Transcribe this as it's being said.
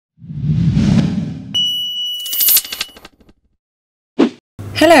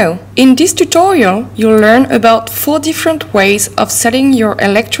Hello! In this tutorial, you'll learn about 4 different ways of setting your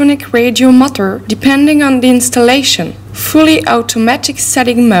electronic radio motor depending on the installation. Fully automatic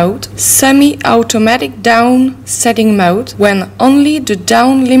setting mode, semi-automatic down setting mode when only the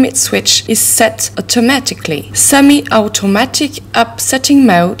down limit switch is set automatically. Semi-automatic up setting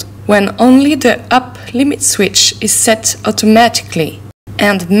mode when only the up limit switch is set automatically.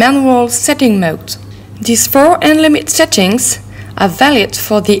 And manual setting mode. These 4 end-limit settings are valid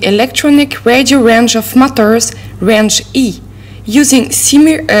for the electronic radio range of motors range E, using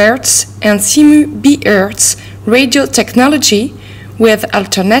SIMU-Hz and SIMU-Hz radio technology with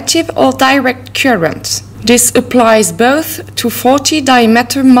alternative or direct current. This applies both to 40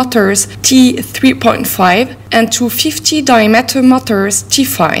 diameter motors T3.5 and to 50 diameter motors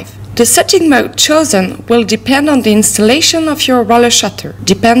T5. The setting mode chosen will depend on the installation of your roller shutter,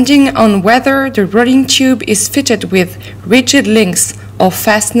 depending on whether the rolling tube is fitted with rigid links or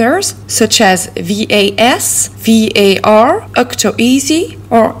fasteners such as VAS, VAR, Octo-Easy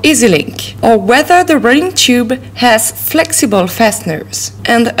or EasyLink, or whether the rolling tube has flexible fasteners,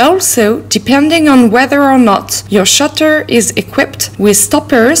 and also depending on whether or not your shutter is equipped with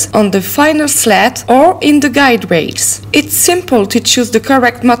stoppers on the final slat or in the guide rails. It's simple to choose the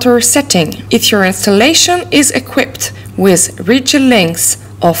correct motor setting. If your installation is equipped with rigid links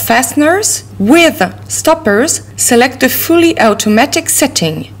or fasteners with stoppers, select the fully automatic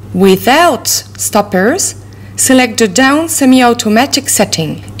setting. Without stoppers, select the down semi-automatic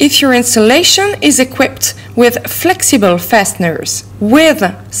setting. If your installation is equipped with flexible fasteners with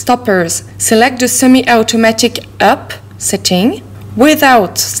stoppers, select the semi-automatic up setting.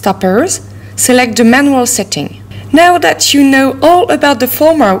 Without stoppers, select the manual setting. Now that you know all about the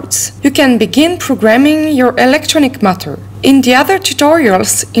 4 modes, you can begin programming your electronic motor. In the other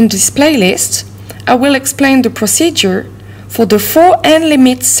tutorials in this playlist, I will explain the procedure for the 4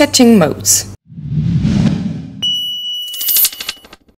 end-limit setting modes.